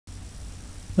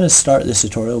I'm going to start this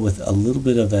tutorial with a little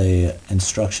bit of a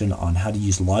instruction on how to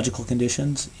use logical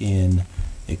conditions in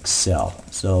Excel.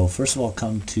 So first of all,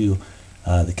 come to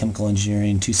the Chemical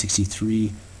Engineering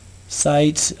 263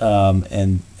 site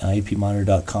and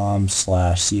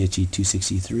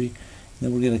APMonitor.com/CHE263.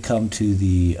 Then we're going to come to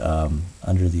the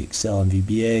under the Excel and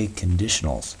VBA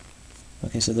conditionals.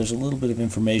 Okay, so there's a little bit of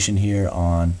information here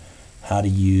on how to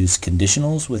use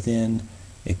conditionals within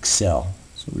Excel.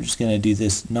 So we're just going to do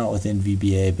this not within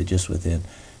VBA but just within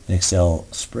an Excel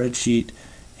spreadsheet,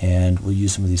 and we'll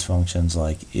use some of these functions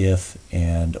like if,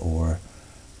 and, or,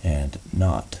 and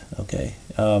not. Okay.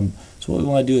 So what we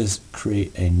want to do is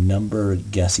create a number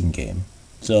guessing game.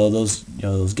 So those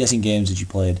those guessing games that you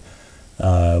played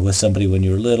with somebody when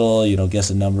you were little,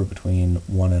 guess a number between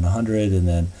 1 and 100, and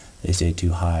then they say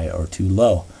too high or too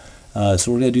low.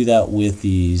 So we're going to do that with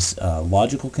these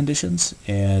logical conditions.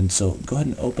 And so go ahead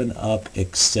and open up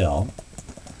Excel.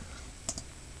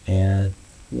 And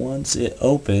once it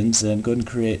opens, then go ahead and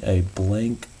create a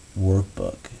blank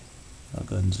workbook. I'll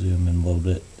go ahead and zoom in a little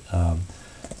bit.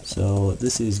 So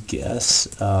this is guess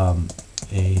a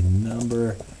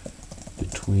number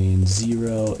between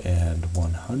 0 and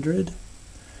 100.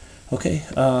 Okay.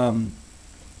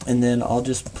 And then I'll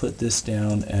just put this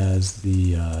down as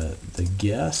the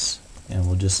guess, and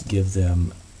we'll just give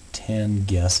them 10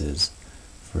 guesses,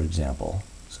 for example.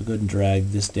 So go ahead and drag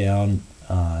this down.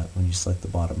 When you select the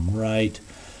bottom right,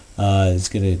 it's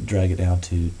going to drag it down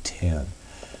to 10.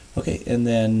 Okay, and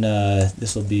then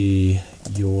this will be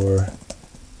your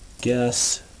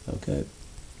guess. Okay,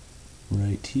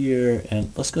 right here,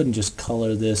 and let's go ahead and just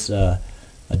color this a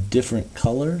different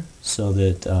color so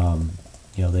that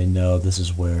they know this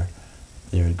is where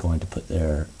they're going to put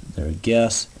their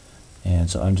guess. And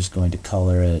so I'm just going to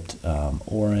color it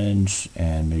orange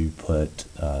and maybe put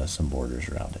some borders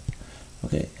around it.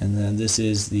 Okay, and then this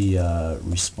is the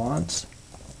response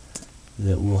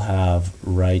that we'll have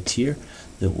right here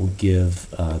that will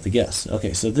give the guess.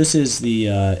 Okay, so this is the,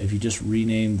 if you just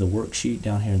rename the worksheet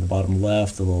down here in the bottom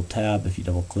left, the little tab, if you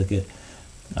double click it,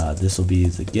 this will be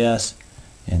the guess.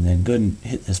 And then go ahead and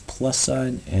hit this plus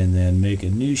sign and then make a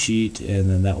new sheet, and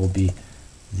then that will be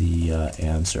the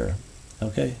answer.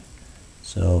 Okay,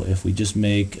 so if we just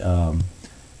make a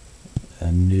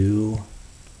new,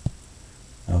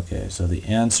 okay, so the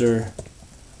answer,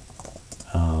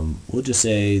 we'll just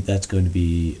say that's going to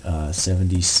be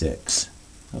 76.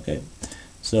 Okay,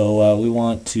 so we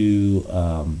want to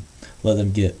let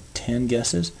them get 10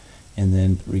 guesses and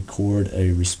then record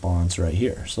a response right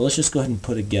here. So let's just go ahead and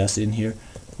put a guess in here.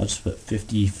 I'll just put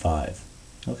 55.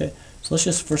 Okay, so let's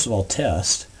just first of all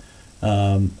test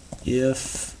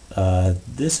if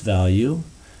this value,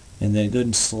 and then go ahead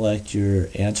and select your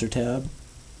answer tab.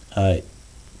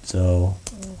 So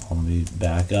let me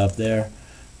back up there.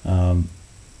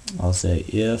 I'll say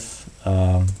if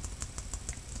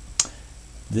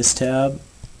this tab,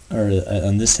 or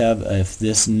on this tab, if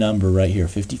this number right here,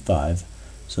 55,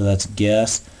 so that's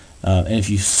guess. And if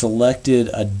you selected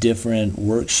a different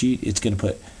worksheet, it's going to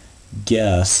put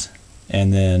guess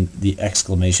and then the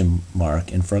exclamation mark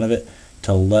in front of it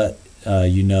to let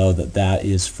you know that that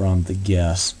is from the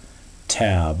guess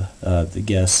tab, the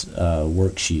guess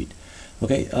worksheet.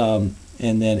 Okay,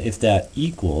 and then if that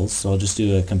equals, so I'll just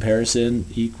do a comparison,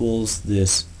 equals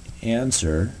this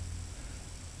answer.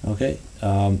 Okay,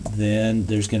 then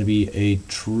there's going to be a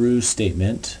true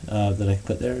statement that I can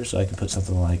put there, so I can put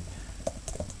something like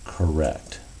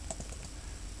correct.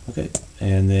 Okay,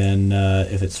 and then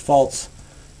if it's false,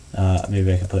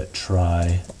 maybe I can put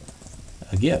try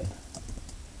again.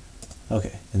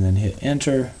 Okay, and then hit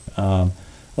enter.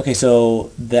 Okay,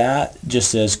 so that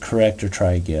just says correct or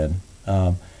try again.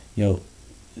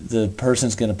 The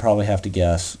person's going to probably have to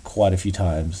guess quite a few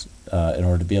times in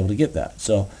order to be able to get that.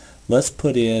 So let's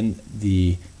put in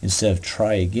the, instead of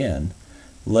try again,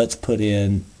 let's put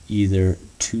in either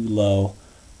too low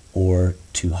or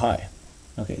too high.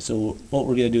 Okay, so what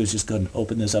we're going to do is just go ahead and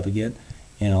open this up again,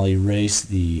 and I'll erase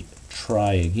the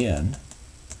try again.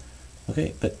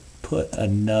 Okay, but put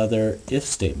another if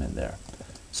statement there.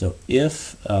 So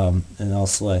if, and I'll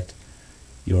select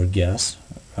your guess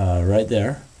right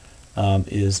there,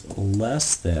 is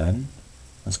less than,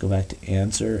 let's go back to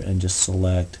answer and just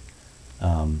select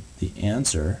the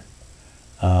answer,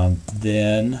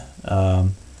 then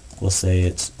we'll say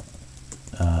it's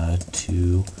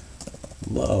too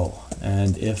low.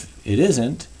 And if it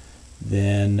isn't,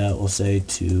 then we'll say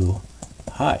too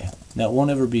high. Now it won't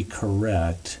ever be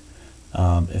correct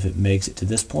if it makes it to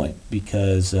this point,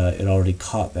 because it already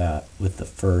caught that with the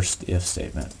first if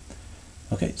statement.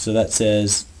 Okay, so that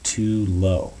says too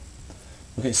low.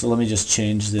 Okay, so let me just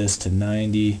change this to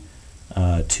 90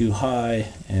 too high,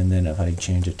 and then if I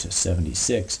change it to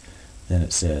 76, then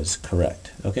it says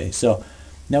correct. Okay, so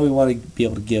now we want to be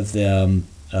able to give them,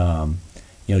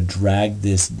 drag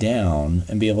this down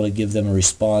and be able to give them a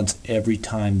response every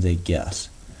time they guess.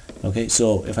 Okay,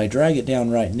 so if I drag it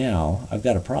down right now, I've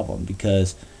got a problem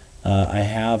because I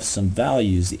have some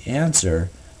values. The answer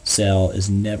cell is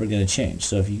never going to change.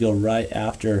 So if you go right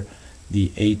after the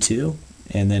A2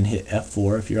 and then hit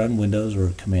F4 if you're on Windows,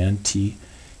 or Command T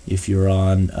if you're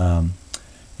on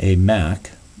a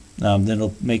Mac, then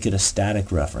it'll make it a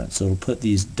static reference. So it'll put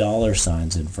these dollar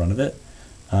signs in front of it.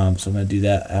 So I'm going to do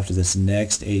that after this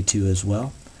next A2 as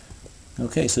well.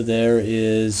 Okay, so there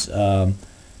is the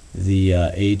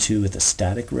A2 with a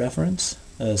static reference.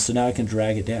 So now I can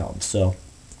drag it down. So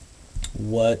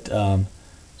so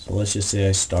let's just say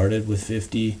I started with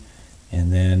 50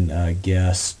 and then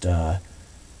guessed,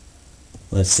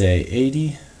 let's say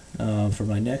 80 for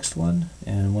my next one.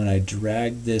 And when I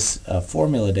drag this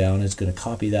formula down, it's going to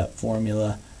copy that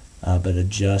formula but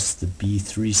adjust the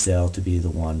B3 cell to be the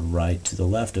one right to the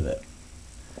left of it.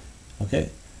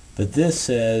 Okay, but this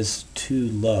says too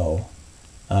low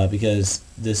because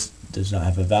this does not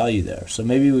have a value there. So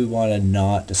maybe we want to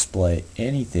not display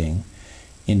anything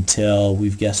until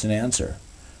we've guessed an answer.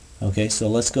 Okay, so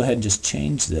let's go ahead and just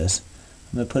change this.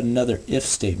 I'm going to put another if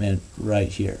statement right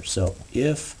here. So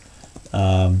if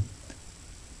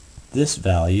this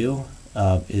value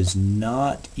is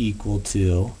not equal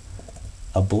to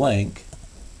a blank,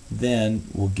 then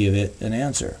we'll give it an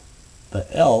answer. But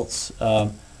else,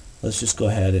 let's just go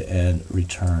ahead and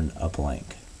return a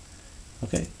blank.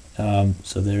 Okay,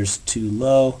 so there's too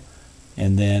low,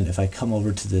 and then if I come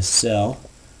over to this cell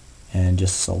and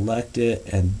just select it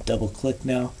and double click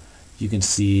now, you can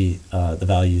see the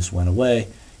values went away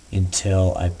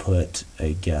until I put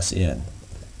a guess in.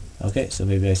 Okay, so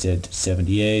maybe I said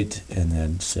 78 and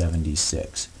then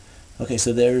 76. Okay,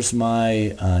 so there's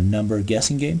my number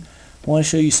guessing game. I want to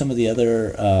show you some of the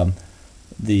other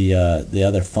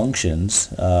other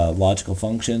functions, logical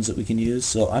functions that we can use.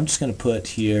 So I'm just going to put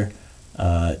here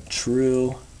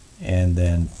true and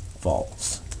then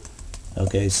false.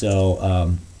 Okay,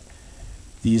 so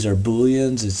these are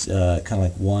booleans. It's kind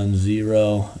of like 1,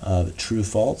 0, true,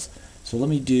 false. So let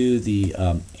me do the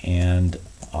and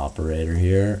operator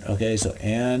here. Okay, so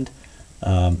and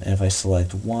if I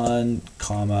select one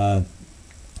comma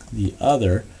the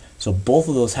other, so both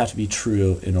of those have to be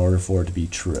true in order for it to be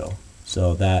true.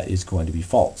 So that is going to be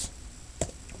false.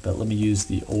 But let me use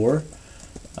the or,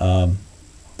 and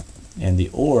the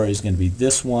or is going to be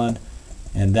this one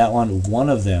and that one. One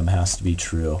of them has to be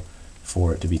true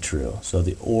for it to be true. So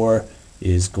the or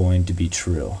is going to be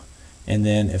true. And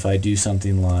then if I do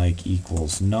something like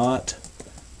equals not,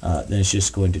 then it's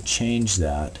just going to change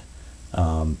that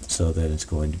so that it's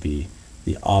going to be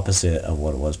the opposite of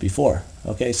what it was before.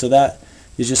 Okay, so that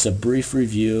is just a brief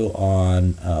review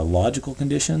on logical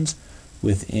conditions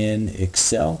within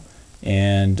Excel.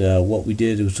 And what we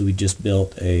did was we just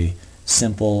built a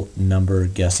simple number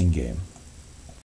guessing game.